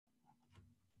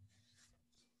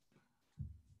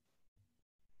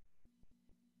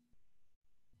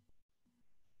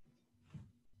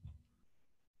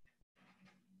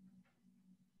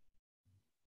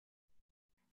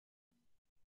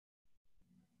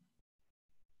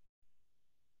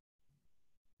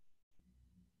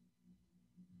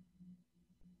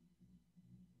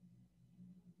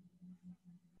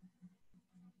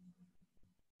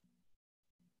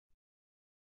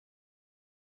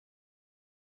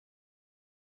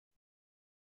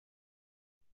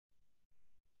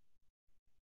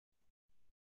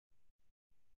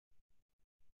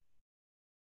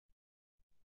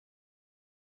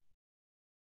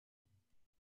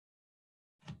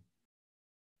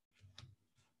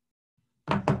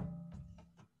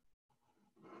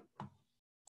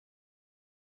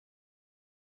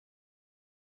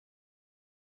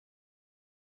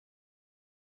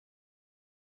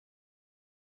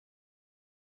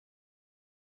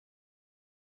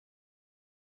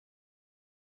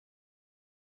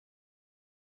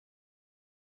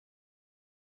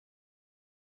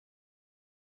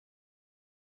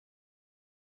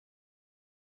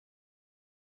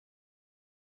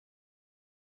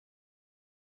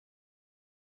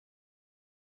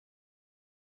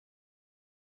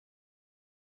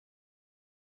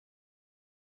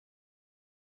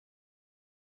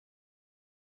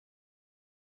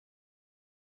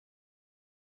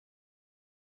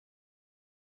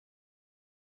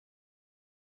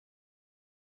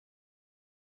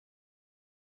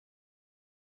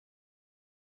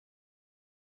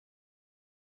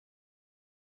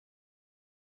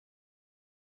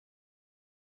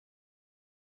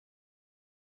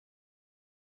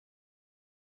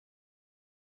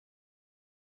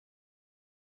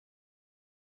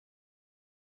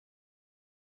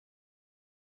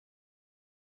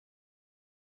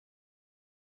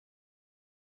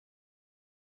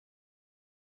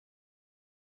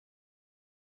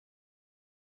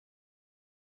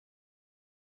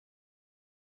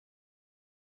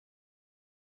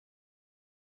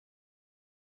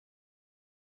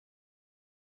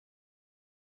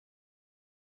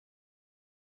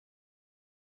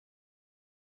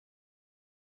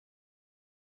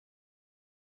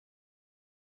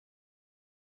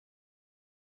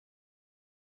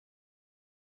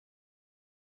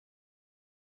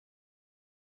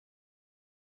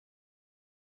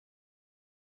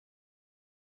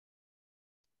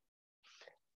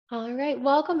All right,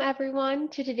 welcome everyone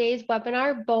to today's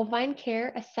webinar, Bovine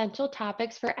Care, Essential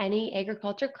Topics for Any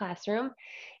Agriculture Classroom.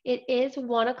 It is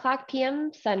 1:00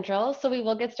 p.m. Central, so we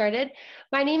will get started.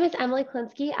 My name is Emily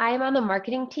Klinsky. I am on the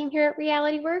marketing team here at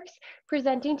RealityWorks.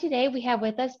 Presenting today, we have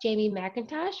with us Jamey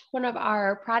Mcintosh, one of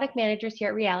our product managers here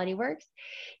at RealityWorks.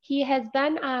 He has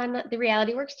been on the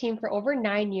RealityWorks team for over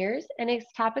 9 years, and his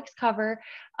topics cover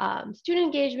student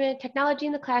engagement, technology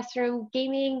in the classroom,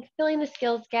 gaming, filling the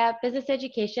skills gap, business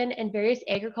education, and various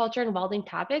agriculture and welding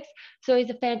topics. So he's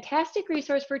a fantastic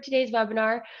resource for today's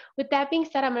webinar. With that being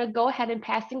said, I'm going to go ahead and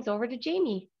pass things over to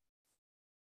Jamey.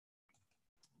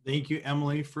 Thank you,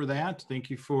 Emily, for that. Thank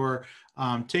you for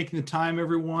taking the time,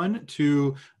 everyone,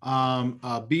 to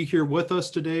be here with us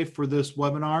today for this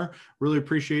webinar. Really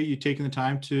appreciate you taking the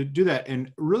time to do that.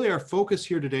 And really our focus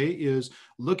here today is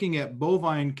looking at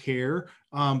bovine care,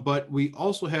 but we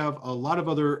also have a lot of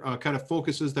other kind of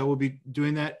focuses that we'll be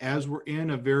doing that as we're in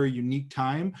a very unique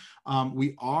time.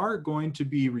 We are going to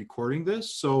be recording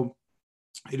this, so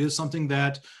it is something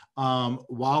that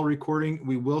while recording,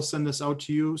 we will send this out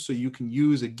to you so you can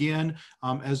use again,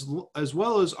 as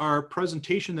well as our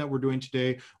presentation that we're doing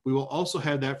today. We will also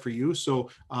have that for you, so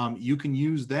you can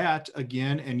use that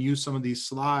again and use some of these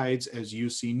slides as you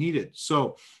see needed.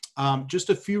 So just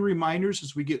a few reminders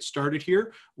as we get started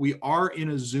here. We are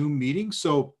in a Zoom meeting,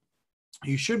 so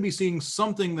you should be seeing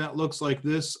something that looks like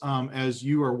this as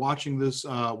you are watching this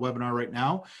webinar right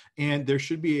now. And there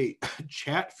should be a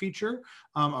chat feature,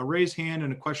 a raise hand,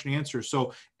 and a question and answer.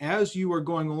 So as you are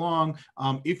going along,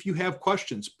 if you have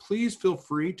questions, please feel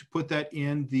free to put that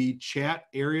in the chat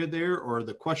area there or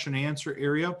the question and answer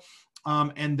area.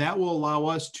 And that will allow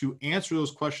us to answer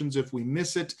those questions if we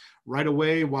miss it right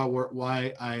away while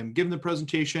I am giving the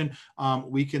presentation.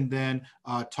 We can then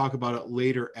talk about it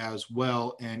later as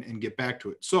well and get back to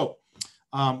it. So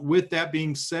with that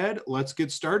being said, let's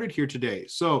get started here today.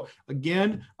 So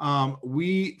again,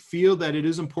 we feel that it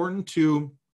is important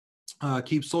to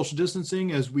keep social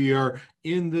distancing as we are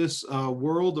in this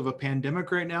world of a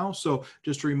pandemic right now. So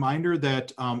just a reminder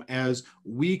that as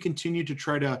we continue to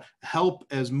try to help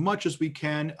as much as we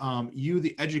can, you,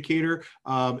 the educator,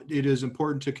 it is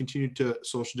important to continue to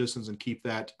social distance and keep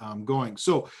that going.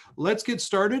 So let's get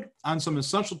started on some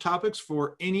essential topics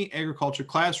for any agriculture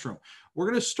classroom. We're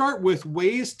going to start with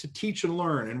ways to teach and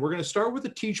learn, and we're going to start with the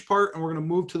teach part and we're going to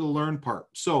move to the learn part.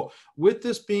 So with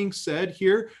this being said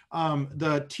here,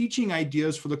 the teaching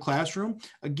ideas for the classroom,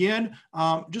 again,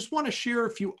 just want to share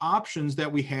a few options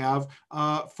that we have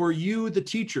for you, the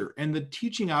teacher, and the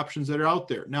teaching options that are out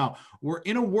there. Now, we're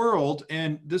in a world,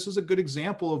 and this is a good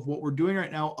example of what we're doing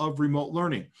right now of remote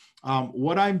learning.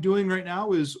 What I'm doing right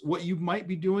now is what you might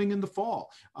be doing in the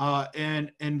fall.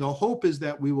 And the hope is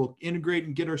that we will integrate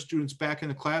and get our students back in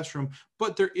the classroom,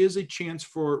 but there is a chance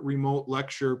for remote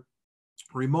lecture,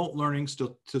 remote learning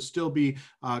to still be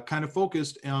kind of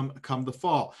focused come the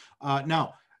fall.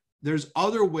 Now, there's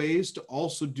other ways to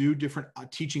also do different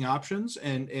teaching options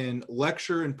and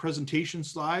lecture and presentation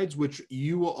slides, which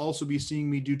you will also be seeing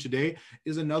me do today,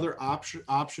 is another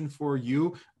option for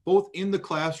you, both in the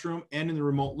classroom and in the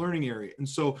remote learning area. And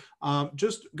so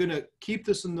just gonna keep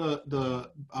this in the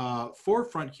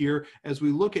forefront here as we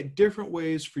look at different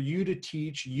ways for you to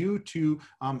teach, you to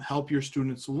help your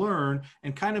students learn,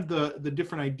 and kind of the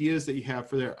different ideas that you have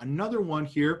for there. Another one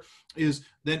here is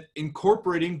then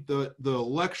incorporating the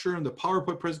lecture and the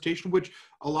PowerPoint presentation, which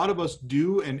a lot of us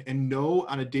do and know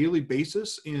on a daily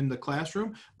basis in the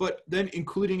classroom, but then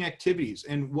including activities.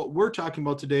 And what we're talking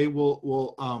about today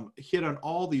will hit on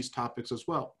all these topics as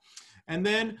well. And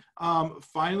then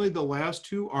finally, the last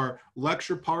two are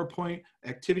lecture, PowerPoint,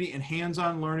 activity, and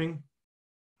hands-on learning.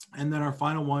 And then our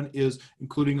final one is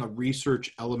including a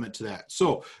research element to that.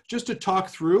 So just to talk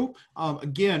through,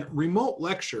 again, remote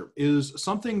lecture is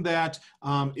something that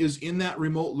is in that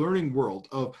remote learning world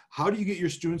of how do you get your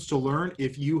students to learn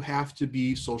if you have to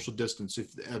be social distance,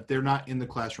 if they're not in the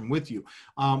classroom with you.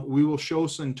 We will show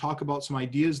and talk about some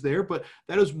ideas there, but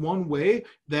that is one way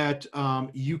that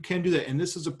you can do that. And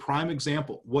this is a prime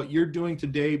example. What you're doing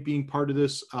today, being part of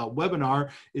this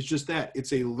webinar, is just that.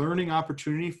 It's a learning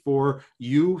opportunity for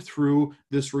you through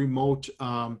this remote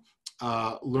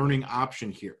learning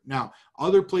option here. Now,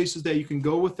 other places that you can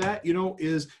go with that,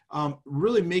 is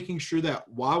really making sure that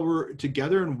while we're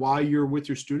together and while you're with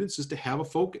your students is to have a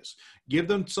focus. Give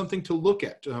them something to look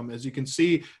at. As you can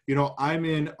see, I'm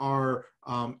in our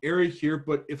area here,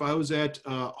 but if I was at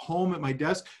home at my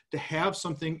desk, to have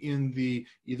something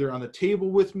either on the table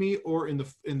with me or in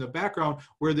the background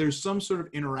where there's some sort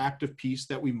of interactive piece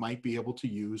that we might be able to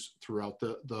use throughout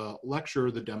the lecture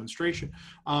or the demonstration.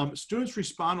 Students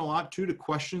respond a lot too to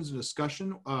questions and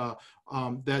discussion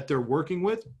that they're working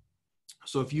with.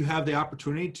 So if you have the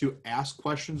opportunity to ask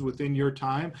questions within your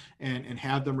time and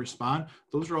have them respond,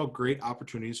 those are all great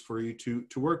opportunities for you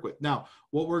to work with. Now,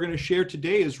 what we're going to share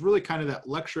today is really kind of that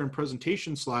lecture and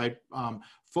presentation slide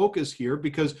focus here,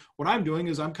 because what I'm doing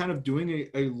is I'm kind of doing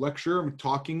a lecture, I'm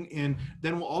talking, and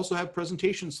then we'll also have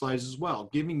presentation slides as well,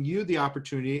 giving you the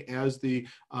opportunity as the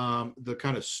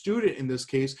kind of student in this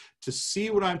case to see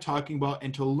what I'm talking about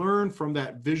and to learn from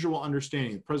that visual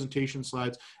understanding, the presentation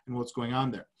slides and what's going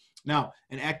on there. Now,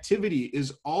 an activity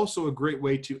is also a great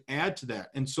way to add to that.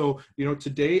 And so,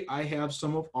 today I have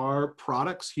some of our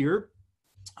products here,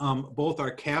 both our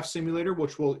calf simulator,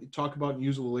 which we'll talk about and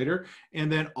use a little later,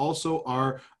 and then also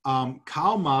our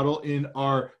cow model in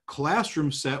our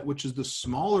classroom set, which is the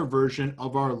smaller version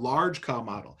of our large cow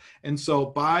model. And so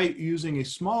by using a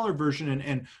smaller version,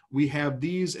 and we have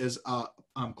these as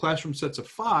classroom sets of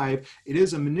 5, it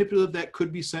is a manipulative that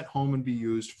could be sent home and be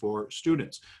used for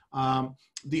students.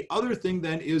 The other thing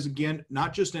then is, again,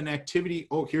 not just an activity,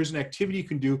 here's an activity you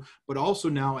can do, but also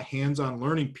now a hands-on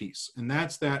learning piece. And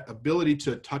that's that ability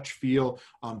to touch, feel,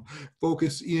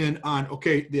 focus in on,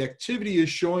 okay, the activity is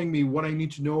showing me what I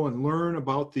need to know and learn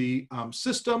about the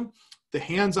system. The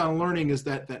hands-on learning is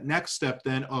that next step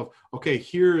then of, okay,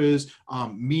 here is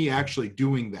me actually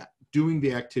doing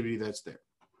the activity that's there.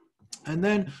 And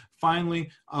then finally,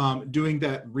 doing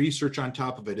that research on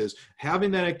top of it is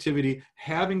having that activity,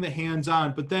 having the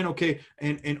hands-on, but then, okay,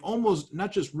 and almost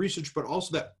not just research, but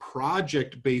also that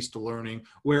project-based learning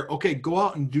where, okay, go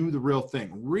out and do the real thing.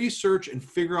 Research and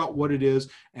figure out what it is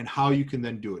and how you can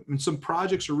then do it. And some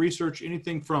projects or research,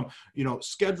 anything from,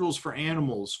 schedules for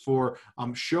animals, for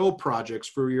show projects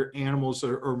for your animals,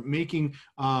 or making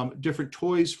different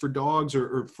toys for dogs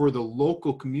or for the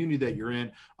local community that you're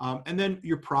in, and then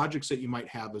your projects that you might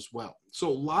have as well. So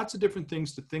lots of different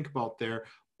things to think about there,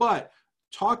 but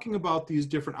talking about these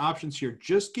different options here,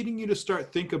 just getting you to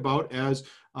start think about as,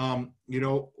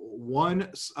 one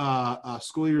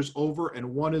school year's over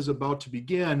and one is about to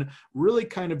begin, really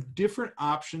kind of different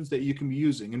options that you can be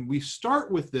using. And we start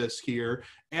with this here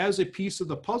as a piece of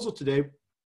the puzzle today,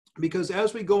 because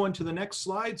as we go into the next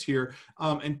slides here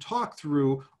and talk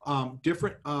through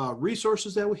different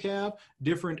resources that we have,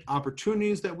 different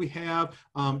opportunities that we have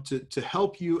to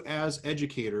help you as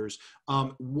educators,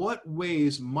 what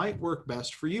ways might work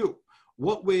best for you.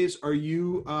 what ways are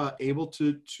you able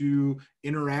to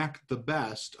interact the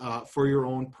best for your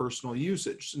own personal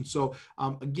usage? And so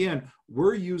again,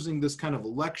 we're using this kind of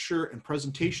lecture and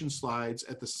presentation slides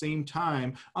at the same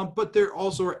time, but there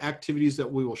also are activities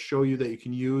that we will show you that you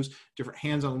can use, different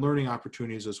hands-on learning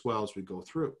opportunities as well as we go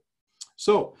through.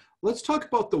 So let's talk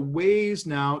about the ways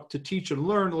now to teach and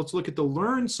learn. Let's look at the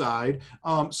learn side,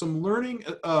 some learning,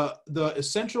 the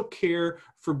essential care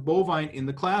for bovine in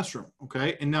the classroom,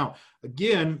 okay? And now,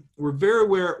 again, we're very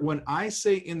aware when I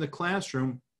say in the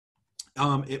classroom,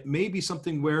 it may be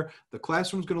something where the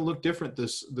classroom is going to look different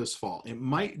this fall. It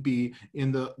might be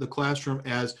in the classroom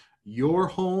as your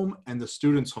home and the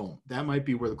student's home. That might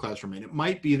be where the classroom is. And it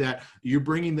might be that you're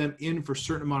bringing them in for a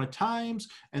certain amount of times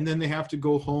and then they have to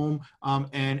go home.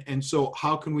 And so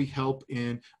how can we help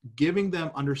in giving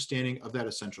them understanding of that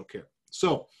essential care?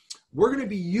 So we're going to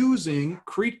be using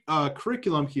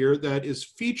curriculum here that is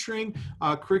featuring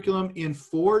curriculum in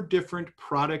 4 different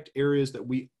product areas that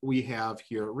we have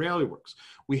here at RealityWorks.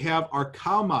 We have our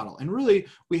cow model, and really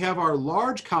we have our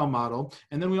large cow model,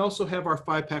 and then we also have our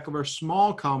 5-pack of our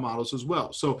small cow models as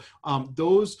well. So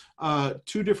those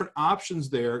 2 different options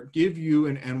there give you,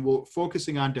 and we're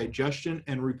focusing on digestion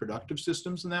and reproductive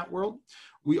systems in that world.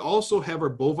 We also have our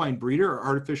bovine breeder, our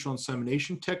artificial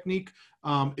insemination technique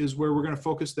is where we're going to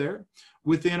focus there.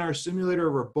 Within our simulator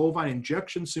of our bovine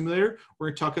injection simulator, we're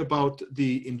going to talk about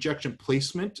the injection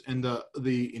placement and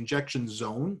the injection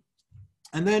zone.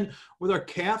 And then with our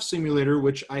calf simulator,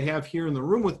 which I have here in the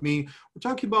room with me, we're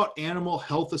talking about animal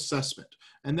health assessment,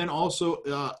 and then also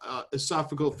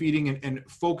esophageal feeding and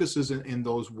focuses in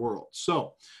those worlds.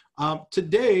 So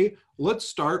today, let's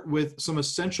start with some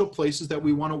essential places that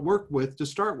we want to work with to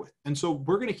start with. And so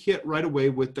we're going to hit right away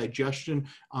with digestion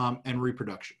and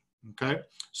reproduction, okay?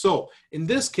 So in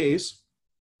this case,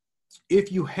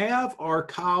 if you have our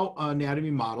cow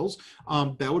anatomy models,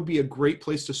 that would be a great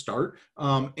place to start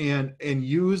and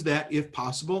use that if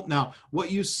possible. Now, what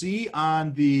you see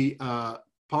on the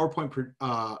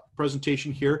PowerPoint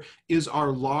presentation here is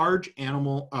our large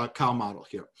animal cow model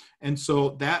here. And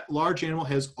so that large animal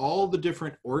has all the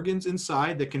different organs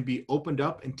inside that can be opened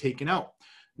up and taken out.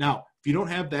 Now, if you don't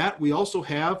have that, we also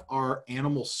have our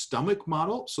animal stomach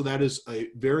model. So that is a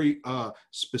very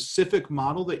specific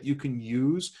model that you can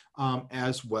use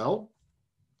as well.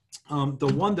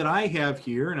 The one that I have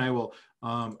here, and I will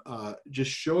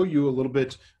just show you a little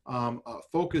bit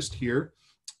focused here,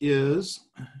 is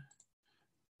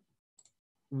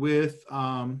with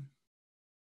the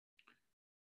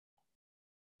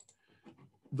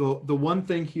one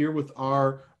thing here with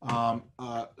our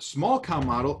small cow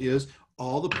model is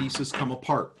all the pieces come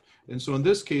apart. And so in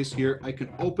this case here, I can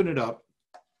open it up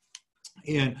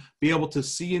and be able to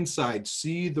see inside,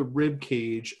 see the rib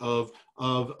cage of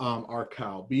our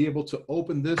cow, be able to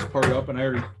open this part up, and I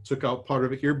already took out part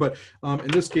of it here, but in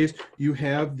this case, you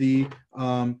have the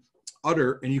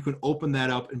udder, and you can open that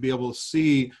up and be able to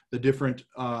see the different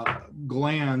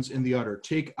glands in the udder.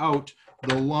 Take out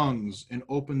the lungs and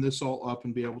open this all up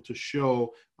and be able to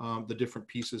show the different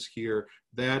pieces here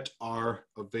that are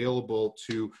available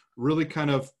to really kind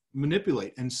of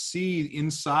manipulate and see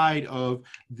inside of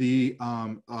the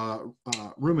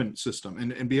rumen system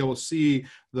and be able to see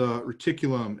the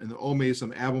reticulum and the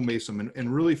omasum, abomasum,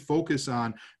 and really focus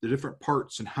on the different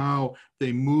parts and how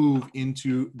they move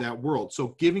into that world.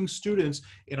 So giving students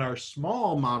in our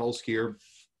small models here,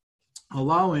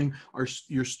 allowing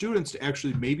your students to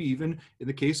actually maybe even in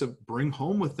the case of bring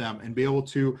home with them and be able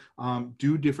to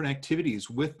do different activities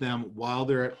with them while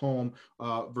they're at home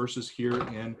versus here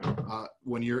in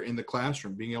when you're in the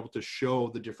classroom, being able to show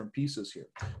the different pieces here.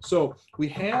 So we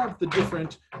have the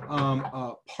different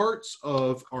parts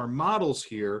of our models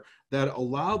here that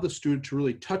allow the student to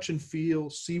really touch and feel,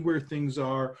 see where things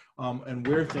are and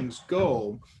where things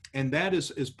go. And that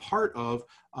is part of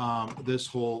this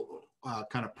whole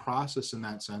kind of process in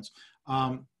that sense.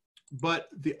 But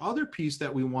the other piece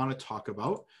that we want to talk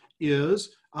about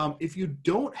is if you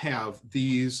don't have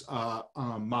these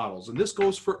models, and this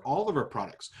goes for all of our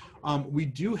products, we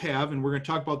do have, and we're going to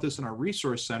talk about this in our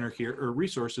resource center here, or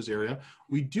resources area,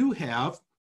 we do have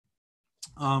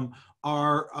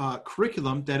our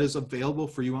curriculum that is available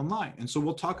for you online. And so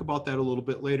we'll talk about that a little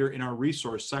bit later in our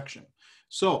resource section.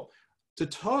 So to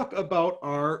talk about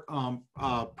our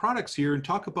products here and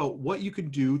talk about what you can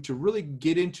do to really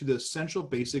get into the essential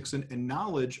basics and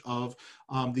knowledge of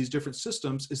these different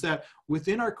systems is that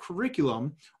within our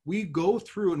curriculum, we go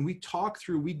through and we talk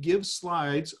through, we give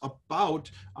slides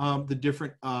about the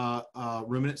different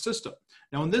ruminant system.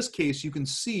 Now, in this case, you can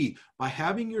see by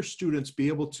having your students be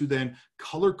able to then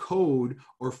color code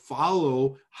or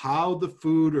follow how the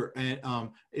food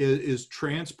is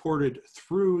transported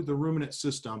through the ruminant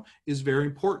system is very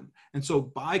important. And so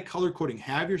by color coding,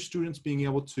 have your students being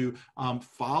able to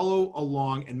follow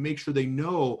along and make sure they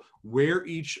know where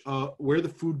where the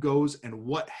food goes and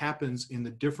what happens in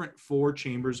the different 4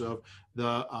 chambers of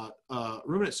the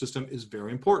ruminant system is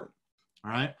very important.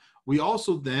 All right. We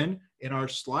also then, in our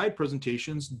slide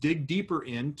presentations, dig deeper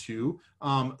into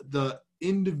the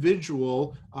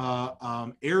individual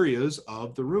areas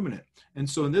of the ruminant. And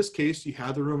so in this case, you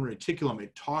have the ruminant reticulum.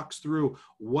 It talks through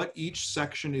what each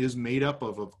section is made up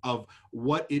of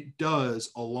what it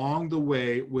does along the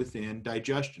way within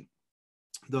digestion.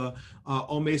 The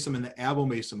omasum and the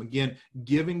abomasum, again,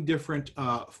 giving different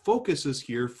focuses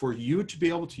here for you to be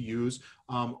able to use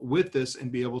with this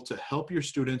and be able to help your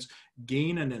students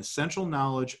gain an essential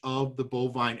knowledge of the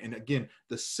bovine and, again,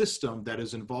 the system that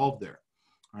is involved there.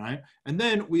 All right. And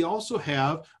then we also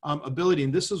have ability,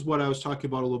 and this is what I was talking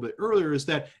about a little bit earlier, is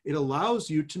that it allows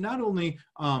you to not only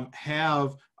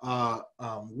have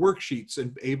worksheets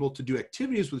and able to do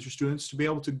activities with your students, to be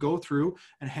able to go through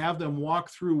and have them walk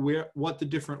through what the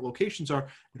different locations are.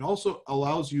 It also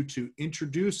allows you to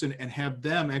introduce and have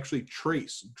them actually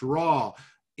trace, draw,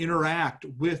 interact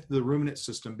with the ruminant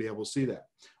system, be able to see that.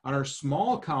 On our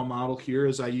small cow model here,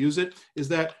 as I use it, is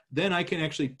that then I can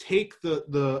actually take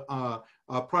the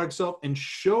product itself and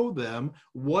show them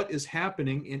what is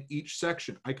happening in each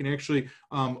section. I can actually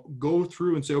go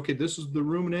through and say, okay, this is the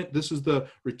ruminant, this is the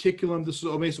reticulum, this is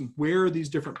omasum. Where are these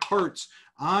different parts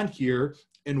on here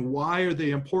and why are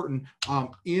they important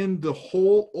in the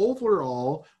whole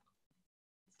overall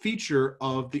feature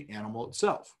of the animal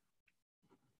itself?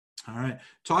 All right,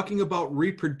 talking about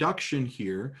reproduction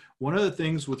here, one of the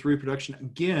things with reproduction,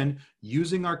 again,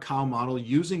 using our cow model,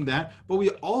 using that, but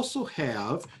we also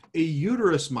have a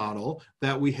uterus model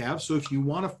that we have. So if you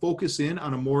want to focus in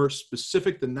on a more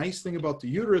specific, the nice thing about the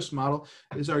uterus model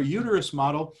is our uterus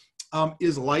model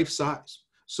is life size.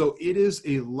 So it is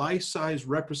a life size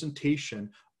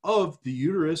representation of the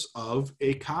uterus of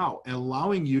a cow, and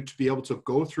allowing you to be able to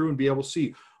go through and be able to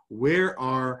see where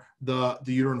are the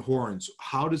uterine horns,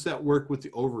 how does that work with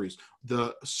the ovaries,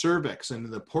 the cervix and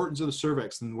the importance of the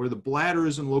cervix, and where the bladder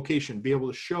is in location, be able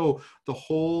to show the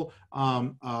whole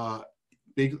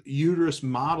big uterus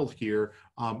model here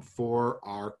for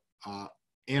our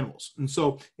animals. And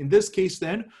so in this case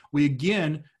then, we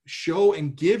again show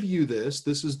and give you this.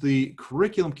 This is the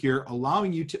curriculum here,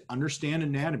 allowing you to understand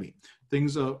anatomy,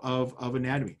 things of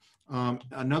anatomy.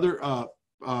 Another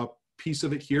piece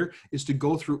of it here is to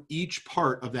go through each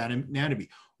part of that anatomy.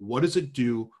 What does it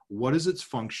do? What is its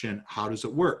function? How does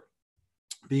it work?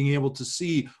 Being able to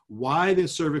see why the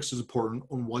cervix is important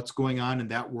and what's going on in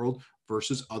that world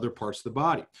versus other parts of the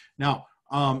body. Now,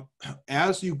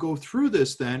 as you go through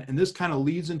this then, and this kind of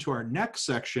leads into our next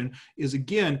section, is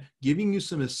again, giving you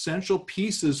some essential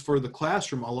pieces for the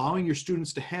classroom, allowing your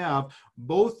students to have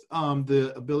both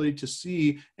the ability to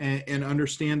see and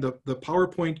understand the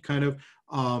PowerPoint kind of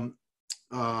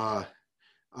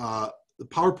the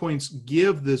PowerPoints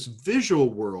give this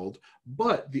visual world,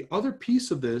 but the other piece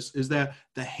of this is that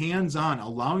the hands-on,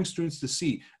 allowing students to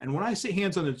see. And when I say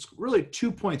hands-on, it's really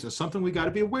 2 points. And something we got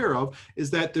to be aware of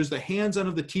is that there's the hands-on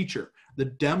of the teacher, the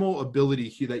demo ability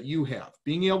here that you have,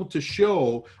 being able to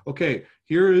show, okay,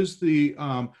 here is the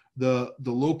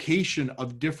location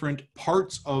of different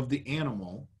parts of the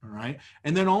animal, all right?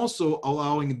 And then also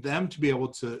allowing them to be able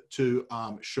to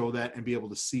show that and be able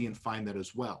to see and find that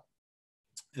as well.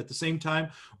 At the same time,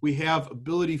 we have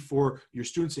ability for your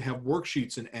students to have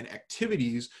worksheets and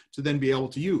activities to then be able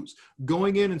to use.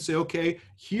 Going in and say, okay,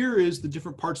 here is the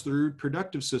different parts of the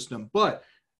reproductive system, but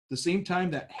at the same time,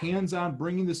 that hands-on,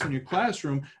 bringing this in your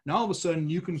classroom, now all of a sudden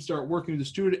you can start working with the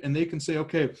student and they can say,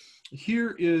 okay,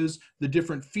 here is the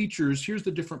different features, here's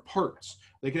the different parts.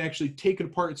 They can actually take it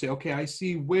apart and say, okay, I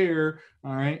see where,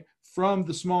 all right, from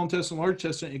the small intestine, large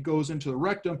intestine, it goes into the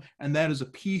rectum, and that is a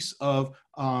piece of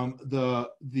the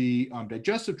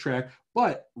digestive tract.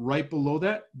 But right below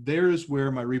that, there is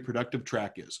where my reproductive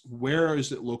tract is. Where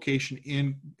is it location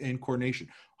in coordination?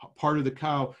 Part of the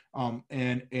cow,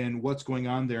 and what's going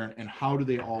on there, and how do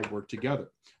they all work together?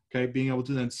 Okay, being able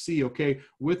to then see, okay,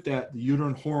 with that, the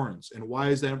uterine horns, and why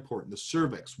is that important? The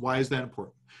cervix, why is that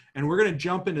important? And we're going to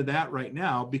jump into that right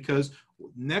now, because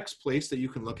next place that you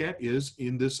can look at is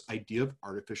in this idea of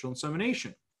artificial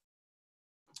insemination.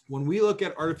 When we look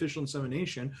at artificial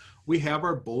insemination, we have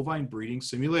our bovine breeding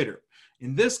simulator.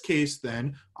 In this case,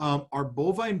 then, our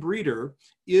bovine breeder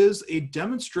is a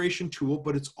demonstration tool,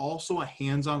 but it's also a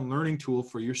hands-on learning tool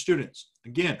for your students.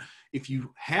 Again, if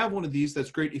you have one of these, that's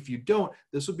great. If you don't,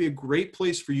 this would be a great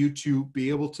place for you to be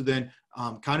able to then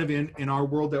kind of in our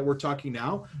world that we're talking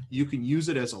now, you can use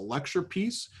it as a lecture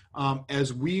piece.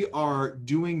 As we are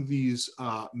doing these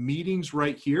meetings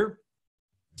right here,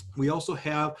 we also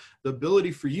have the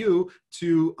ability for you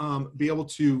to be able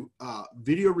to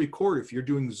video record. If you're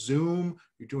doing Zoom,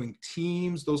 you're doing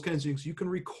Teams, those kinds of things, you can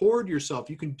record yourself.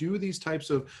 You can do these types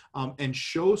of and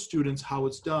show students how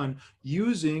it's done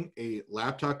using a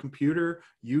laptop computer,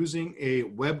 using a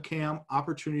webcam,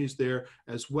 opportunities there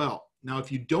as well. Now,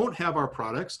 if you don't have our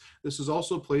products, this is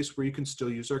also a place where you can still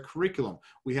use our curriculum.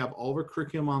 We have all of our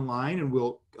curriculum online, and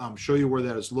we'll show you where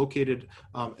that is located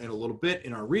in a little bit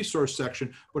in our resource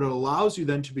section, but it allows you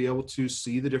then to be able to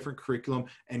see the different curriculum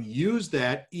and use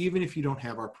that even if you don't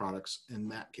have our products in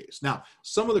that case. Now,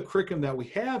 some of the curriculum that we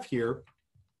have here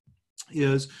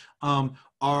is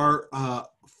our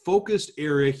focused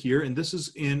area here, and this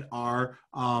is in our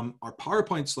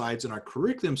PowerPoint slides, and our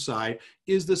curriculum side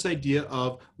is this idea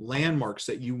of landmarks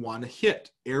that you want to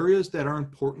hit, areas that are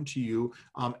important to you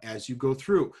as you go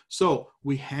through. So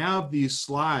we have these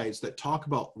slides that talk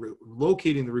about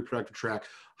locating the reproductive tract,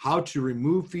 how to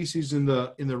remove feces in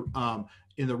the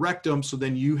rectum, so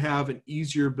then you have an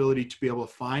easier ability to be able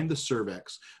to find the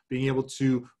cervix, being able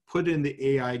to put in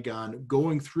the AI gun,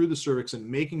 going through the cervix and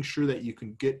making sure that you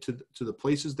can get to the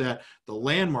places that the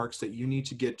landmarks that you need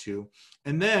to get to,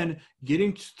 and then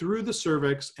getting through the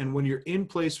cervix. And when you're in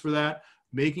place for that,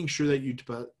 making sure that you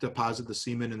deposit the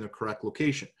semen in the correct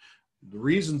location. The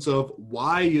reasons of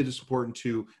why it is important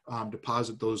to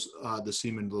deposit those the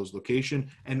semen in those locations,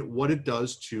 and what it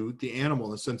does to the animal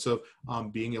in the sense of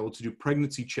being able to do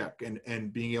pregnancy check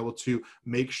and being able to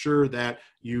make sure that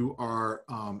you are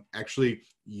actually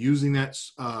using that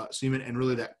semen, and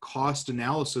really that cost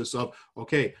analysis of,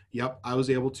 okay, yep, I was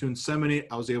able to inseminate,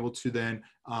 I was able to then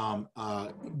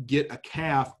get a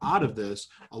calf out of this,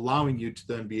 allowing you to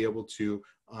then be able to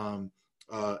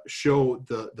show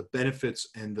the benefits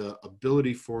and the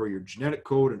ability for your genetic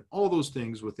code and all those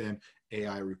things within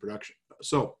AI reproduction.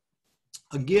 So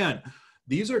again,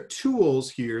 these are tools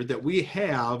here that we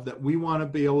have that we want to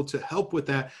be able to help with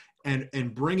that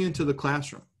and bring into the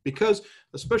classroom. Because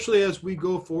especially as we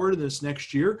go forward in this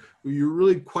next year, you're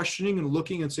really questioning and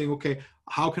looking and saying, okay,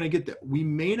 how can I get that? You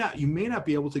may not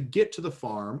be able to get to the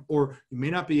farm, or you may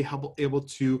not be able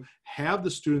to have the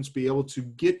students be able to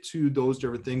get to those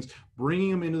different things,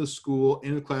 bringing them into the school,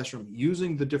 into the classroom,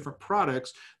 using the different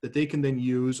products that they can then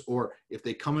use, or if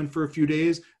they come in for a few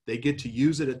days, they get to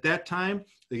use it at that time.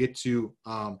 They get to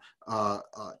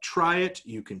try it.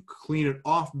 You can clean it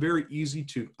off, very easy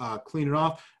to clean it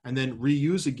off and then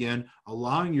reuse again,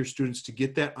 allowing your students to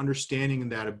get that understanding and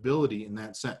that ability in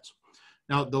that sense.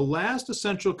 Now, the last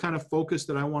essential kind of focus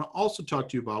that I want to also talk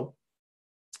to you about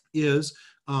is,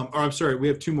 or I'm sorry, we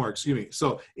have two more, excuse me.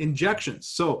 So injections.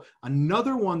 So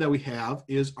another one that we have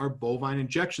is our bovine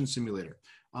injection simulator.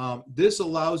 This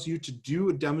allows you to do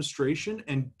a demonstration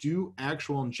and do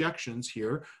actual injections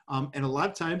here. And a lot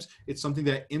of times it's something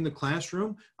that in the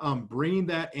classroom, bringing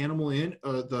that animal in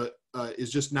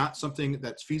is just not something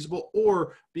that's feasible,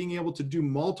 or being able to do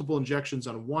multiple injections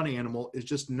on one animal is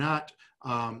just not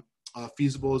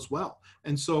feasible as well.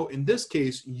 And so in this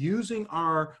case, using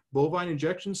our bovine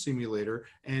injection simulator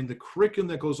and the curriculum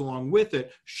that goes along with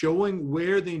it, showing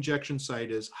where the injection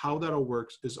site is, how that all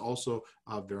works, is also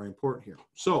very important here.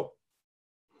 So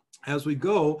as we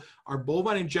go, our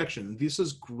bovine injection, this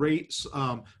is great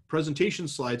presentation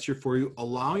slides here for you,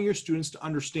 allowing your students to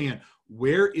understand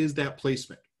where is that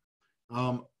placement.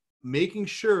 Making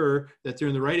sure that they're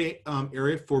in the right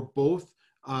area for both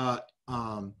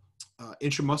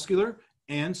intramuscular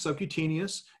and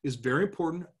subcutaneous is very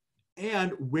important,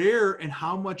 and where and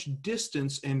how much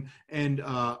distance and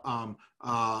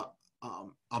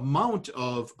amount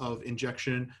of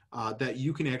injection that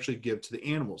you can actually give to the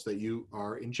animals that you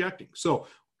are injecting. So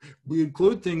we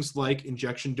include things like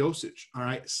injection dosage, all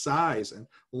right, size and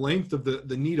length of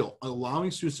the needle, allowing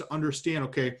students to understand,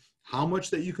 okay, how much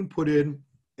that you can put in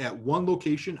at one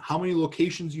location, how many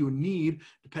locations you need,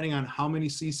 depending on how many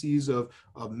cc's of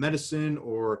medicine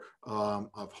or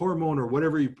of hormone or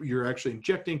whatever you're actually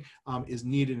injecting is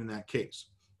needed in that case,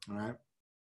 all right?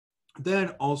 Then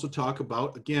also talk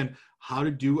about, again, how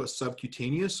to do a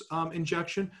subcutaneous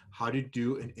injection, how to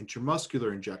do an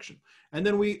intramuscular injection. And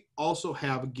then we also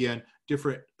have, again,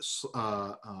 different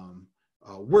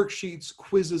worksheets,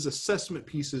 quizzes, assessment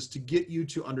pieces to get you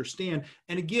to understand.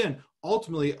 And again,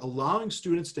 ultimately allowing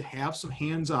students to have some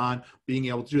hands-on being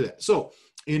able to do that. So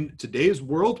in today's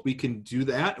world, we can do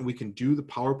that, and we can do the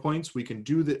PowerPoints, we can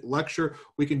do the lecture,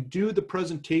 we can do the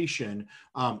presentation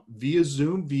via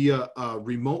Zoom, via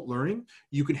remote learning.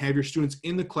 You can have your students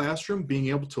in the classroom being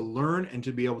able to learn and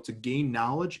to be able to gain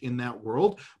knowledge in that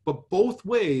world. But both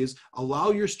ways allow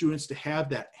your students to have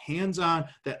that hands-on,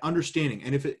 that understanding.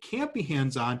 And if it can't be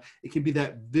hands-on, it can be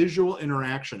that visual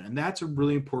interaction. And that's a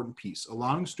really important piece,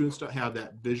 allowing students to have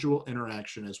that visual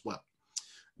interaction as well.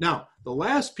 Now, the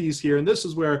last piece here, and this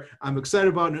is where I'm excited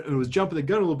about, and it was jumping the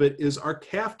gun a little bit, is our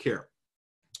calf care.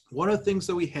 One of the things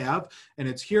that we have, and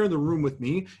it's here in the room with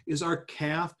me, is our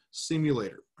calf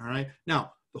simulator, all right?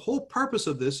 Now, the whole purpose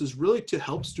of this is really to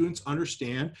help students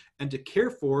understand and to care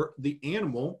for the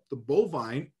animal, the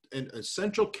bovine, and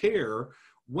essential care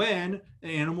when an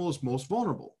animal is most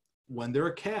vulnerable, when they're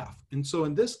a calf. And so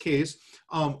in this case,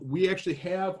 we actually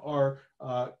have our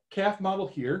calf model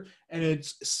here, and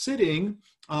it's sitting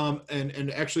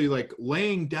and actually like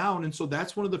laying down. And so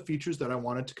that's one of the features that I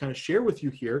wanted to kind of share with you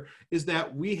here, is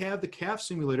that we have the calf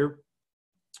simulator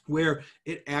where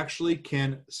it actually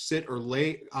can sit or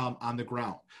lay on the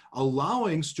ground,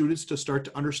 allowing students to start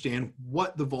to understand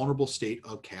what the vulnerable state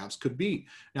of calves could be.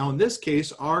 Now, in this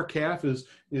case, our calf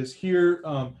is here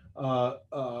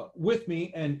with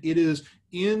me, and it is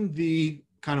in the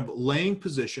kind of laying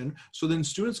position. So then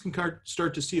students can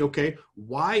start to see, okay,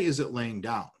 why is it laying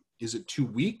down? Is it too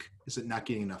weak? Is it not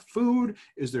getting enough food?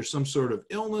 Is there some sort of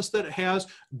illness that it has?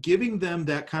 Giving them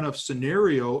that kind of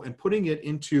scenario and putting it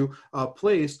into a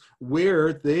place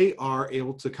where they are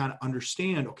able to kind of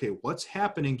understand, okay, what's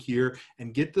happening here,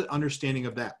 and get the understanding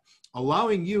of that.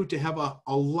 Allowing you to have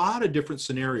a lot of different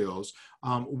scenarios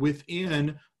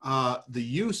within the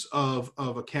use of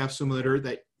a calf simulator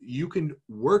that you can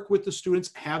work with the students,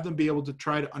 have them be able to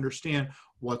try to understand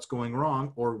what's going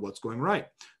wrong or what's going right.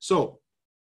 So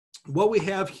what we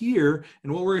have here,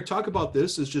 and what we're going to talk about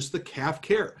this, is just the calf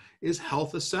care, is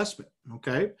health assessment,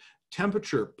 okay?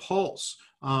 Temperature, pulse,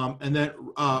 and then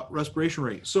respiration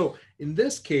rate. So in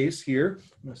this case here,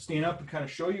 I'm going to stand up and kind of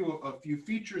show you a few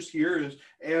features here. Is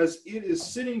as it is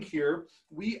sitting here,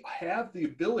 we have the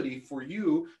ability for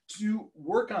you to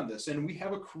work on this, and we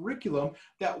have a curriculum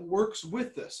that works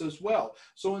with this as well.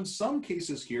 So in some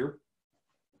cases here,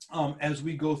 as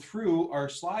we go through our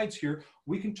slides here,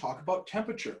 we can talk about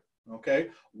temperature. Okay,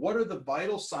 what are the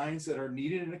vital signs that are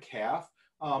needed in a calf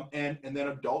and then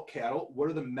adult cattle? What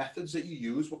are the methods that you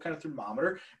use? What kind of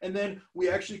thermometer? And then we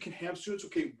actually can have students,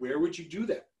 okay, where would you do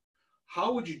that?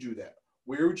 How would you do that?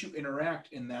 Where would you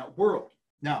interact in that world?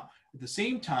 Now, at the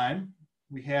same time,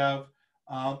 we have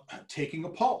taking a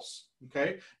pulse.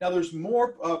 Okay, now there's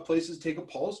more places to take a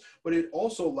pulse, but it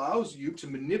also allows you to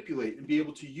manipulate and be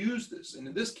able to use this. And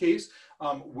in this case,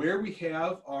 where we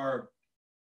have our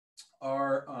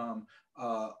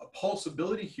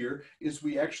pulsability here, is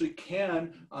we actually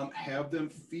can have them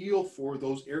feel for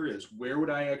those areas. Where would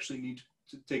I actually need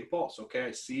to take pulse? Okay,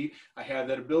 I see I have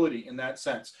that ability in that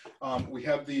sense. We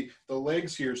have the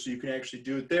legs here, so you can actually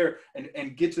do it there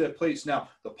and get to that place. Now,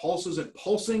 the pulse isn't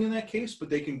pulsing in that case, but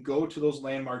they can go to those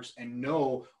landmarks and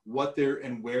know what they're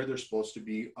and where they're supposed to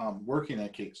be working in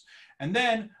that case. And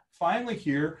then finally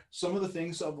here, some of the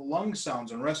things of lung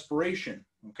sounds and respiration,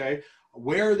 okay?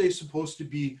 Where are they supposed to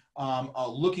be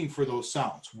looking for those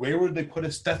sounds? Where would they put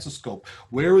a stethoscope?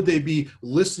 Where would they be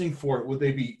listening for it? Would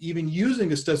they be even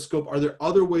using a stethoscope? Are there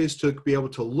other ways to be able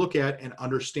to look at and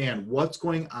understand what's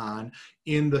going on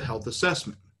in the health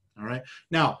assessment? All right.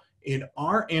 Now, in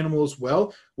our animal as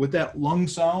well, with that lung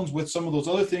sounds, with some of those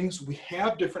other things, we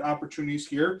have different opportunities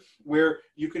here where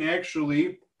you can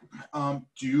actually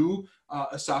do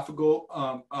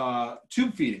esophageal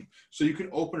tube feeding. So you can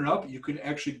open it up, you can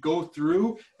actually go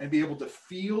through and be able to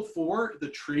feel for the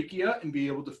trachea and be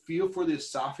able to feel for the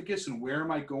esophagus and where am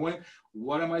I going,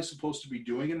 what am I supposed to be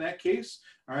doing in that case,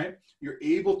 all right? You're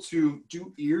able to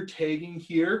do ear tagging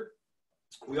here.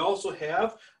 We also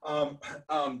have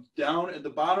down at the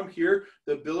bottom here,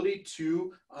 the ability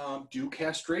to do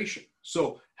castration.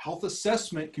 So health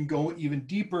assessment can go even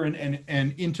deeper and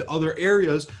into other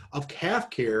areas of calf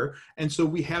care. And so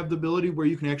we have the ability where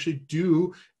you can actually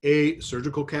do a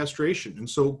surgical castration. And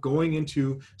so going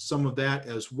into some of that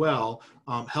as well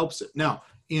helps it. Now,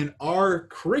 in our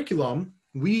curriculum,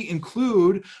 we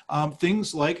include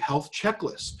things like health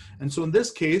checklists. And so in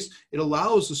this case, it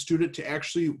allows the student to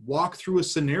actually walk through a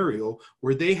scenario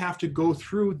where they have to go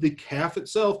through the calf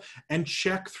itself and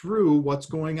check through what's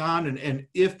going on and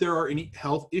if there are any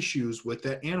health issues with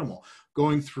that animal,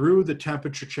 going through the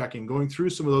temperature checking, going through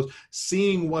some of those,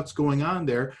 seeing what's going on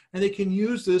there. And they can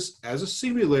use this as a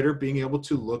simulator, being able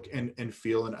to look and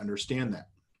feel and understand that.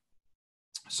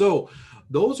 So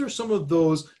those are some of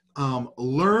those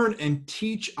learn and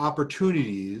teach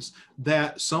opportunities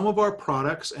that some of our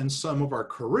products and some of our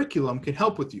curriculum can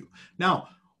help with you. Now,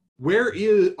 where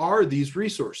are these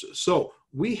resources? So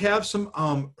we have some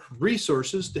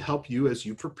resources to help you as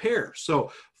you prepare.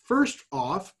 So first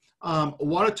off, I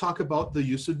want to talk about the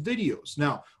use of videos.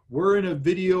 Now, we're in a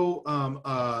video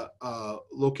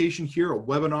location here, a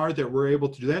webinar that we're able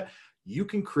to do that. You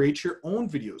can create your own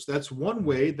videos. That's one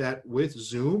way that with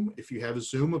Zoom, if you have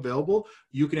Zoom available,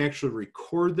 you can actually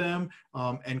record them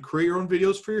and create your own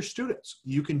videos for your students.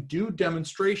 You can do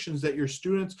demonstrations that your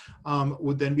students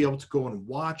would then be able to go and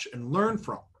watch and learn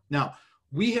from. Now,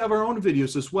 we have our own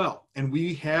videos as well, and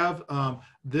we have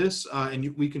this,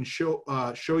 and we can show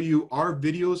you our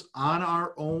videos on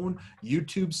our own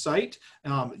YouTube site.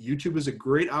 YouTube is a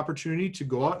great opportunity to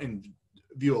go out and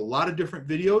view a lot of different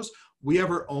videos. We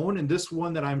have our own, and this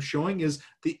one that I'm showing is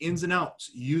the ins and outs,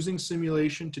 using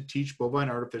simulation to teach bovine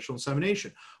artificial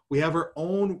insemination. We have our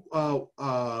own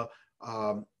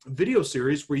video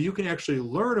series where you can actually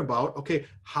learn about, okay,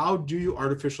 how do you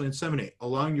artificially inseminate,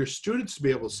 allowing your students to be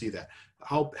able to see that,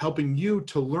 helping you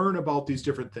to learn about these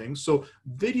different things. So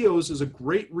videos is a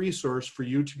great resource for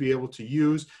you to be able to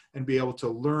use and be able to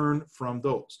learn from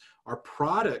those. Our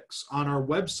products on our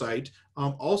website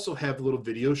also have little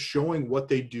videos showing what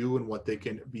they do and what they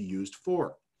can be used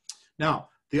for. Now,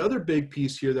 the other big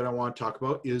piece here that I want to talk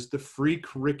about is the free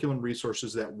curriculum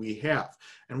resources that we have.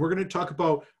 And we're going to talk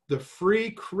about the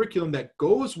free curriculum that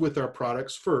goes with our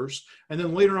products first. And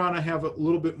then later on, I have a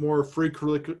little bit more free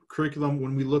curriculum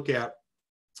when we look at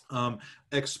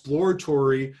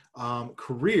exploratory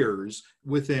careers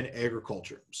within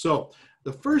agriculture. So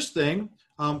the first thing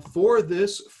for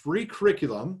this free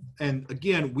curriculum, and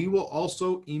again, we will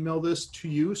also email this to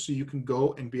you so you can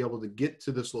go and be able to get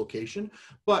to this location,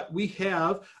 but we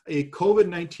have a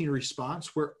COVID-19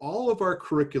 response where all of our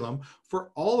curriculum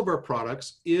for all of our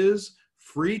products is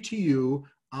free to you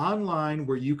online,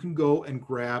 where you can go and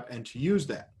grab and to use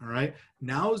that. All right,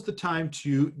 now is the time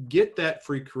to get that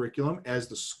free curriculum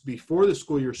before the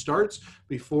school year starts,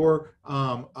 before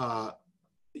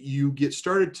you get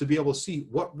started, to be able to see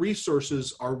what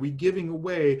resources are we giving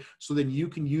away, so then you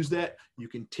can use that. You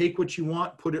can take what you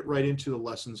want, put it right into the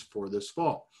lessons for this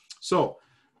fall. So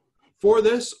for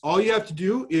this, all you have to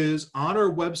do is on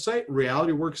our website,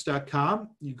 realityworks.com,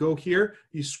 you go here,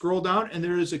 you scroll down, and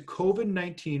there is a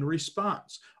COVID-19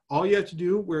 response. All you have to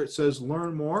do where it says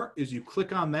learn more is you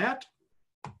click on that.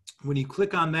 When you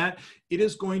click on that, it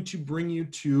is going to bring you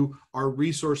to our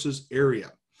resources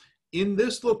area. In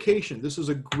this location, this is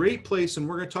a great place, and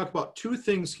we're going to talk about two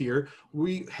things here.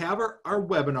 We have our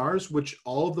webinars, which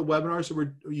all of the webinars that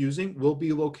we're using will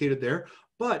be located there,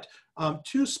 but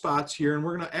two spots here, and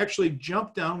we're going to actually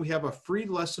jump down. We have a free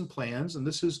lesson plans, and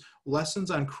this is lessons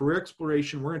on career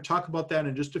exploration. We're going to talk about that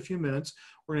in just a few minutes.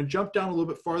 We're going to jump down a little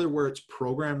bit farther where it's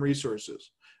program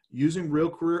resources, using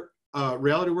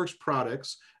RealityWorks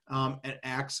products and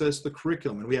access the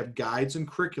curriculum, and we have guides and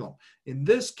curriculum. In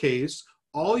this case,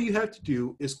 all you have to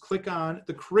do is click on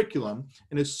the curriculum,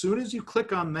 and as soon as you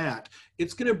click on that,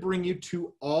 it's going to bring you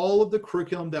to all of the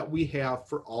curriculum that we have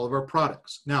for all of our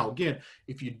products. Now, again,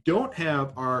 if you don't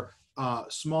have our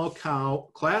small cow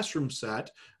classroom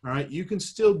set, all right, you can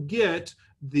still get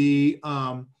the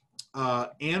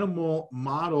animal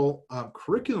model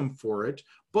curriculum for it,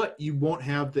 but you won't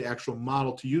have the actual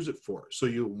model to use it for. So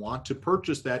you want to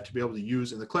purchase that to be able to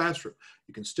use in the classroom.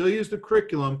 You can still use the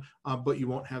curriculum, but you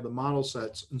won't have the model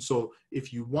sets. And so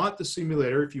if you want the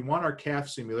simulator, if you want our calf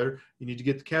simulator, you need to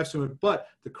get the calf simulator, but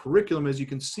the curriculum, as you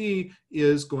can see,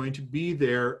 is going to be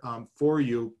there for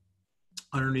you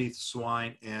underneath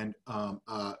swine and,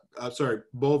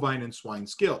 bovine and swine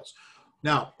skills.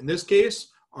 Now, in this case,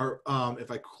 if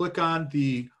I click on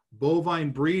the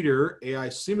Bovine Breeder AI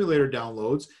Simulator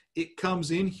downloads, it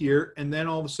comes in here, and then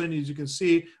all of a sudden, as you can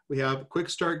see, we have quick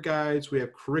start guides, we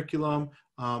have curriculum,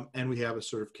 and we have a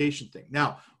certification thing.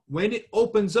 Now, when it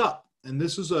opens up, and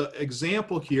this is an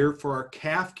example here for our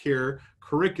calf care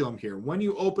curriculum here. When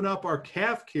you open up our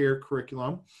calf care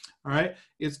curriculum, all right,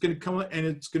 it's going to come and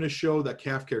it's going to show the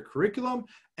calf care curriculum,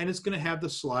 and it's going to have the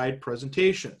slide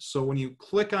presentation. So when you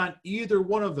click on either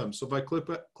one of them, so if I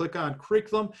click on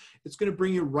curriculum, it's going to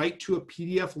bring you right to a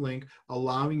PDF link,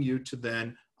 allowing you to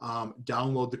then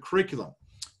download the curriculum.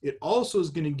 It also is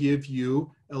going to give you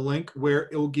a link where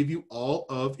it will give you all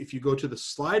of, if you go to the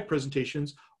slide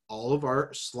presentations, all of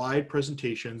our slide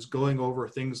presentations going over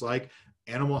things like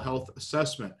animal health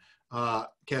assessment,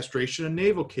 castration and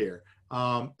naval care,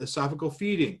 esophageal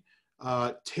feeding,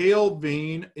 tail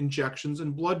vein injections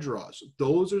and blood draws.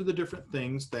 Those are the different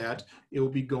things that it will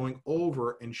be going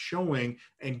over and showing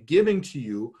and giving to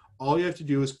you. All you have to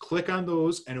do is click on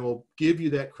those and it will give you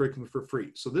that curriculum for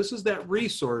free. So this is that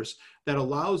resource that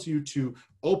allows you to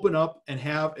open up and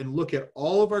have and look at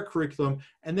all of our curriculum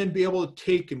and then be able to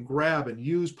take and grab and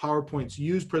use PowerPoints,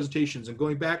 use presentations. And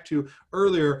going back to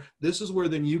earlier, this is where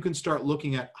then you can start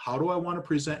looking at, how do I want to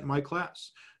present in my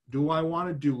class? Do I want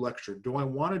to do lecture? Do I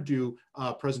want to do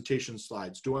presentation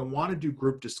slides? Do I want to do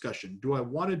group discussion? Do I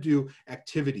want to do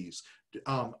activities,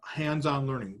 hands-on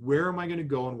learning? Where am I going to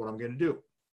go and what I'm going to do?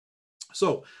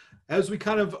 So as we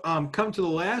kind of come to the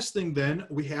last thing, then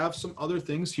we have some other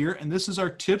things here, and this is our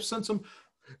tips and some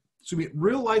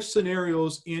real life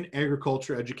scenarios in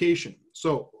agriculture education.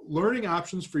 So learning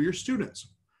options for your students.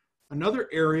 Another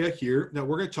area here that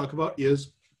we're going to talk about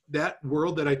is that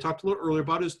world that I talked a little earlier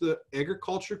about, is the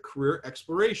agriculture career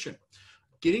exploration.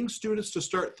 Getting students to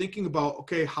start thinking about,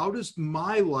 okay, how does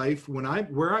my life,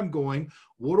 where I'm going,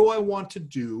 what do I want to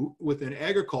do within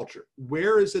agriculture?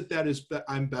 Where is it that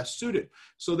I'm best suited?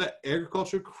 So that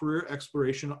agriculture career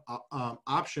exploration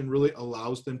option really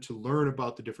allows them to learn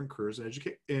about the different careers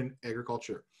in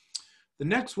agriculture. The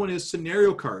next one is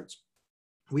scenario cards.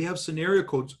 We have scenario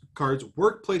cards,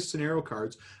 workplace scenario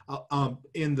cards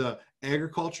in the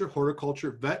agriculture,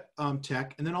 horticulture, vet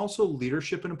tech, and then also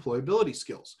leadership and employability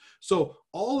skills. So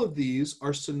all of these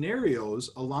are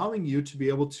scenarios allowing you to be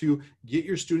able to get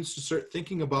your students to start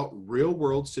thinking about real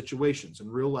world situations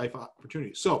and real life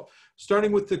opportunities. So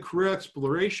starting with the career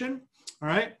exploration, all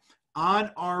right, on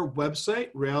our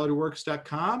website,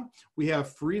 realityworks.com, we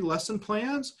have free lesson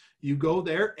plans. You go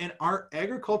there, and our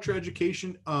agriculture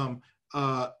education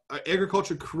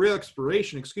agriculture career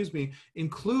exploration,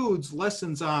 includes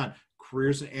lessons on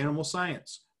careers in animal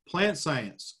science, plant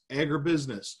science,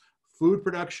 agribusiness, food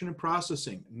production and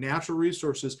processing, natural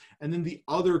resources, and then the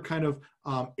other kind of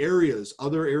areas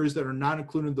that are not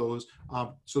included in those,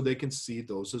 so they can see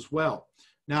those as well.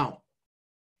 Now,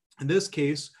 in this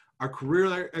case, our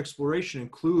career exploration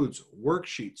includes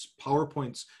worksheets,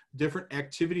 PowerPoints, different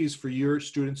activities for your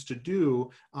students to do,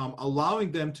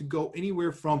 allowing them to go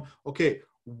anywhere from, okay,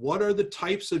 what are the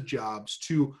types of jobs,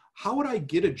 to how would I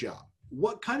get a job?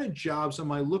 What kind of jobs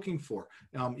am I looking for?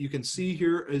 You can see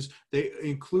here is they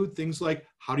include things like,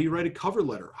 how do you write a cover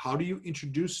letter? How do you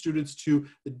introduce students to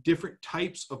the different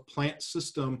types of plant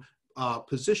system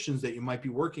positions that you might be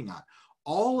working on?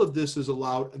 All of this is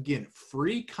allowed, again,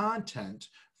 free content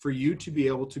for you to be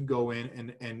able to go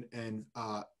in and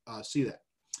see that.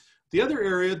 The other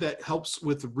area that helps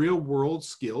with real world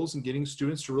skills and getting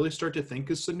students to really start to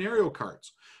think is scenario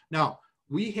cards. Now,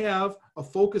 we have a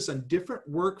focus on different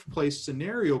workplace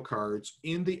scenario cards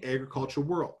in the agriculture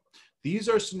world. These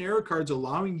are scenario cards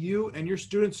allowing you and your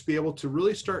students to be able to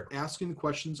really start asking the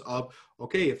questions of,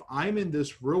 okay, if I'm in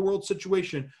this real world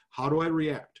situation, how do I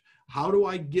react? How do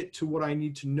I get to what I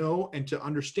need to know and to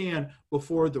understand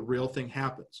before the real thing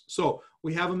happens? So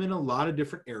we have them in a lot of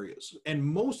different areas, and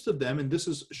most of them, and this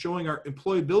is showing our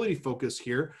employability focus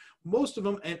here, most of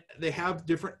them, and they have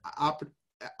different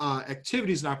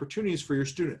activities and opportunities for your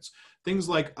students. Things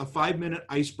like a 5-minute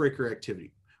icebreaker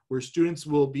activity, where students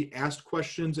will be asked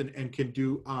questions and can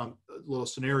do little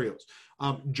scenarios.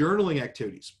 Journaling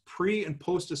activities, pre and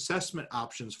post assessment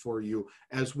options for you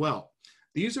as well.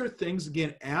 These are things,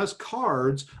 again, as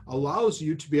cards, allows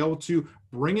you to be able to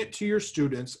bring it to your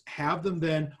students, have them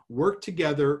then work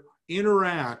together,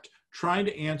 interact, trying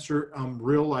to answer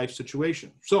real life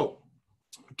situations. So,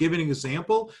 give an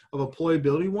example of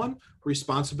employability one.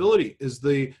 Responsibility is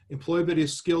the employability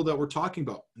skill that we're talking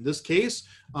about. In this case,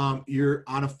 you're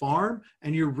on a farm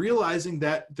and you're realizing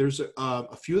that there's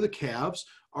a few of the calves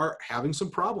are having some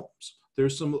problems.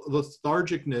 There's some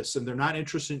lethargicness and they're not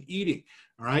interested in eating.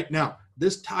 All right. Now,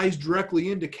 this ties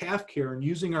directly into calf care and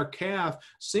using our calf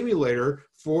simulator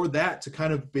for that to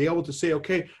kind of be able to say,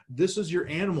 okay, this is your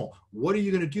animal. What are you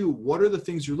going to do? What are the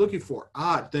things you're looking for?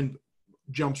 Then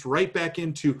jumps right back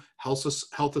into health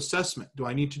assessment. Do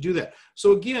I need to do that?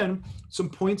 So again, some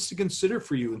points to consider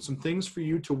for you and some things for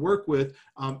you to work with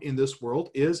in this world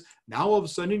is now all of a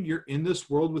sudden you're in this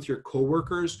world with your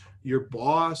coworkers, your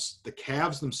boss, the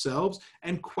calves themselves,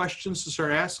 and questions to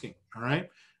start asking, all right?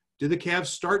 Did the calves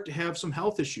start to have some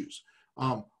health issues?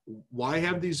 Why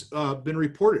have these been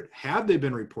reported? Have they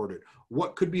been reported?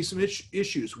 What could be some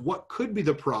issues? What could be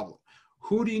the problem?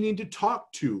 Who do you need to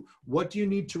talk to? What do you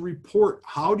need to report?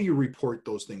 How do you report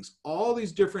those things? All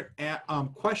these different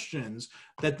questions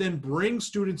that then bring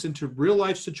students into real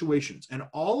life situations. And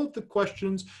all of the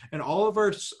questions and all of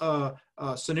our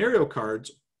scenario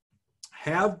cards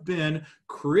have been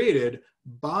created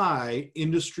by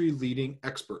industry leading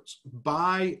experts,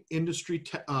 by industry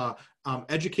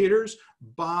educators,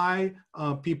 by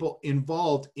people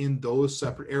involved in those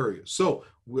separate areas. So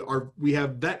we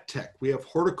have vet tech, we have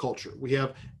horticulture, we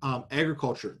have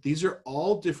agriculture. These are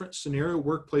all different scenario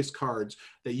workplace cards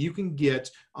that you can get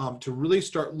to really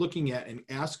start looking at and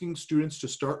asking students to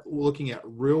start looking at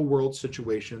real world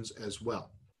situations as well.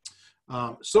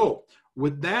 So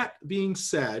with that being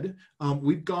said,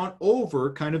 we've gone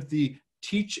over kind of the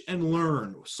teach and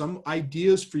learn, some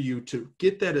ideas for you to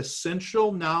get that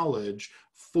essential knowledge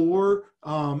for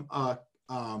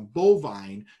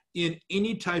bovine in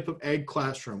any type of ag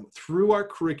classroom through our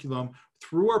curriculum,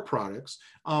 through our products.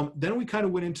 Then we kind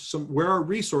of went into where our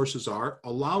resources are,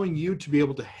 allowing you to be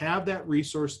able to have that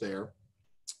resource there.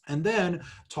 And then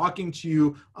talking to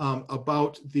you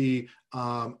about the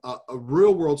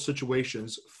real world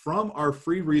situations from our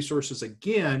free resources,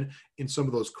 again, in some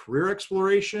of those career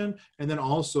exploration, and then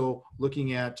also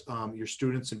looking at your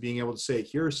students and being able to say,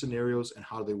 here are scenarios and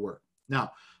how do they work.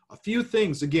 Now, a few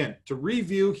things, again, to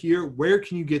review here, where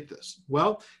can you get this?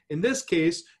 Well, in this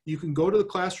case, you can go to the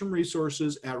classroom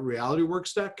resources at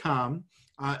realityworks.com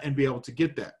and be able to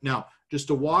get that. Now, just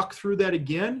to walk through that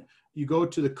again, you go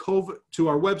to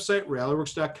our website,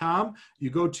 realityworks.com. You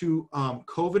go to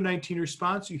COVID-19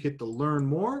 response. You hit the learn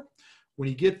more. When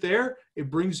you get there,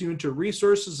 it brings you into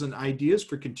resources and ideas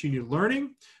for continued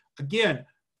learning. Again,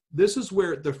 this is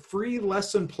where the free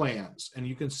lesson plans, and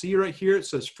you can see right here, it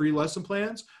says free lesson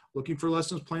plans, looking for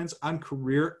lesson plans on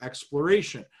career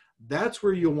exploration. That's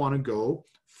where you'll want to go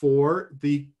for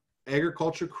the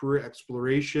agriculture career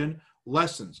exploration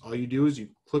lessons. All you do is you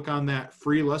click on that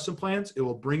free lesson plans. It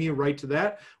will bring you right to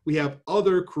that. We have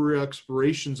other career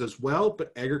explorations as well,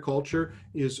 but agriculture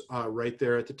is right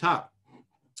there at the top.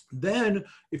 Then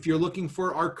if you're looking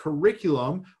for our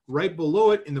curriculum, right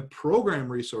below it in the program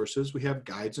resources, we have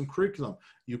guides and curriculum.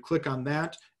 You click on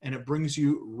that and it brings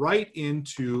you right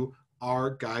into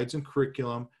our guides and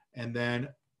curriculum, and then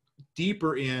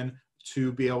deeper in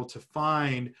to be able to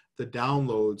find the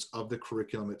downloads of the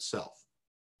curriculum itself.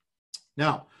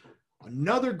 Now,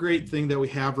 another great thing that we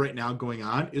have right now going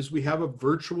on is we have a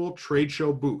virtual trade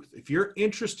show booth. If you're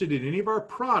interested in any of our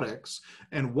products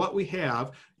and what we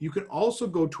have, you can also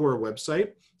go to our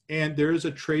website, and there is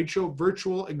a trade show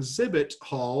virtual exhibit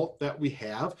hall that we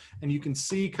have. And you can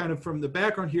see kind of from the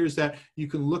background here is that you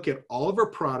can look at all of our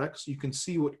products. You can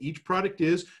see what each product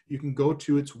is. You can go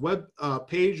to its web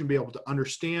page and be able to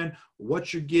understand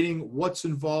what you're getting, what's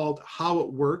involved, how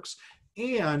it works.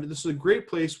 And this is a great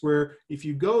place where if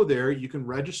you go there, you can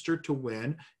register to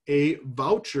win a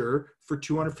voucher for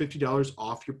 $250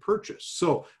 off your purchase.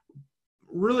 So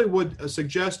really would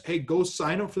suggest, hey, go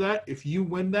sign up for that. If you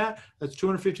win that, that's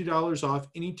 $250 off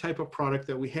any type of product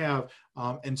that we have.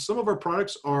 And some of our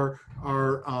products are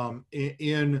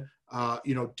in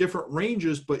different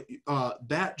ranges, but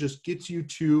that just gets you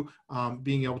to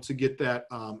being able to get that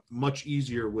much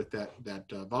easier with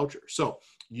that voucher. So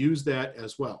use that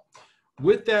as well.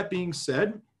 With that being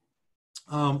said,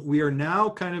 we are now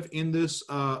kind of in this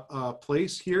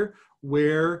place here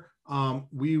where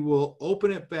we will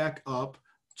open it back up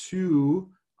to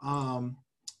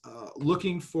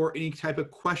looking for any type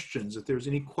of questions. If there's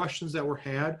any questions that were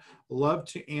had, love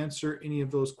to answer any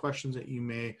of those questions that you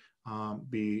may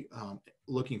be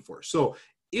looking for. So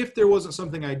if there wasn't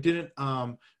something I didn't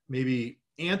maybe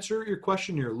answer your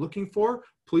question you're looking for,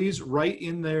 please write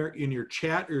in there in your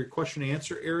chat or your question and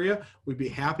answer area. We'd be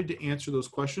happy to answer those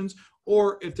questions.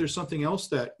 Or if there's something else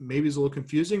that maybe is a little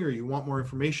confusing or you want more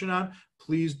information on,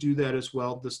 please do that as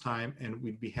well this time, and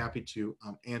we'd be happy to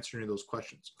answer any of those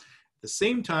questions. At the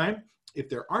same time, if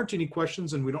there aren't any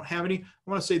questions and we don't have any, I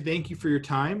want to say thank you for your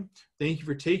time. Thank you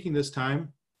for taking this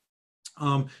time.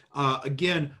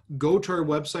 Again, go to our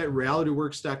website,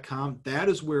 realityworks.com. That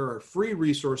is where our free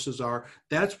resources are.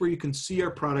 That's where you can see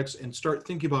our products and start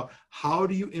thinking about how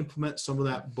do you implement some of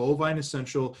that bovine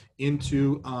essential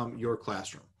into your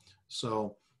classroom.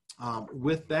 So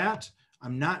with that,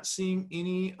 I'm not seeing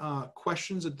any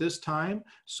questions at this time.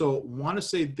 So want to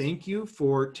say thank you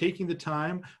for taking the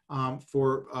time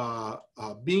for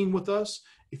being with us.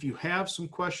 If you have some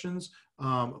questions,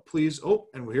 please, oh,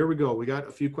 and here we go. We got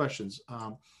a few questions.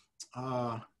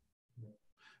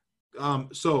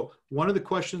 So one of the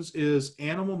questions is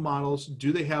animal models,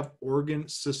 do they have organ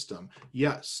system?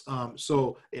 Yes.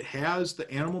 So it has,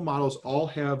 the animal models all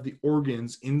have the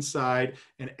organs inside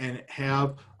and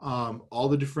have all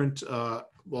the different,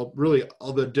 well, really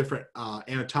all the different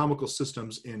anatomical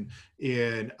systems in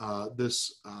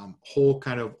this whole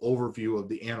kind of overview of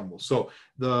the animal. So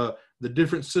the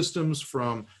different systems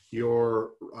from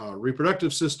your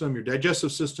reproductive system, your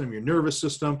digestive system, your nervous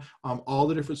system, all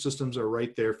the different systems are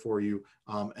right there for you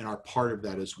and are part of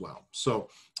that as well. So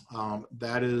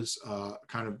that is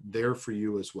kind of there for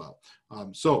you as well.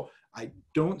 So I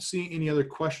don't see any other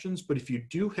questions, but if you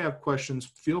do have questions,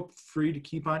 feel free to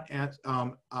keep on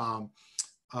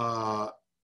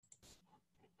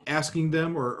asking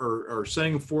them or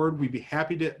sending them forward. We'd be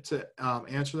happy to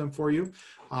answer them for you.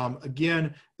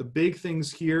 Again, the big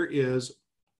things here is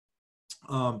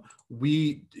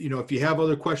if you have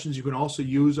other questions, you can also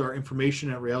use our information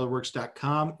at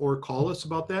realityworks.com or call us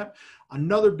about that.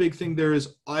 Another big thing there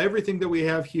is everything that we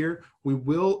have here,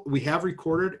 we have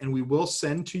recorded and we will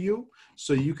send to you,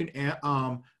 so you can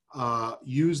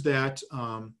use that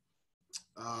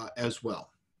as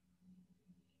well.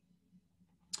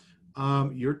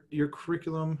 Your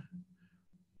curriculum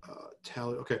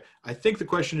tally. Okay, I think the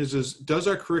question is does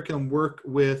our curriculum work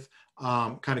with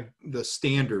kind of the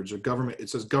standards or government? It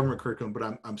says government curriculum, but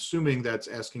I'm assuming that's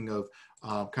asking of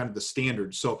kind of the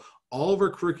standards. So all of our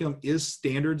curriculum is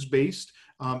standards based,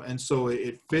 and so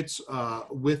it fits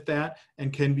with that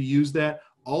and can be used that.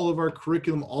 All of our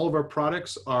curriculum, all of our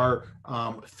products are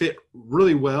fit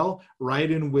really well right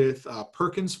in with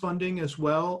Perkins funding as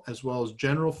well as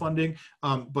general funding,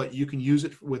 but you can use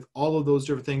it with all of those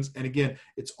different things. And again,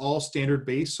 it's all standard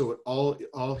based, so it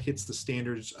all hits the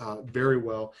standards very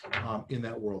well in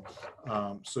that world.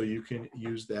 So you can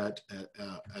use that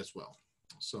as well.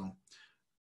 So.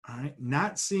 All right,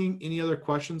 not seeing any other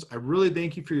questions. I really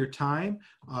thank you for your time.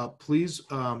 Please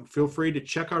feel free to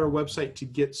check out our website to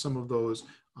get some of those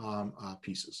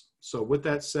pieces. So with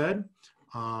that said,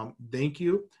 thank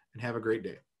you and have a great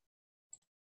day.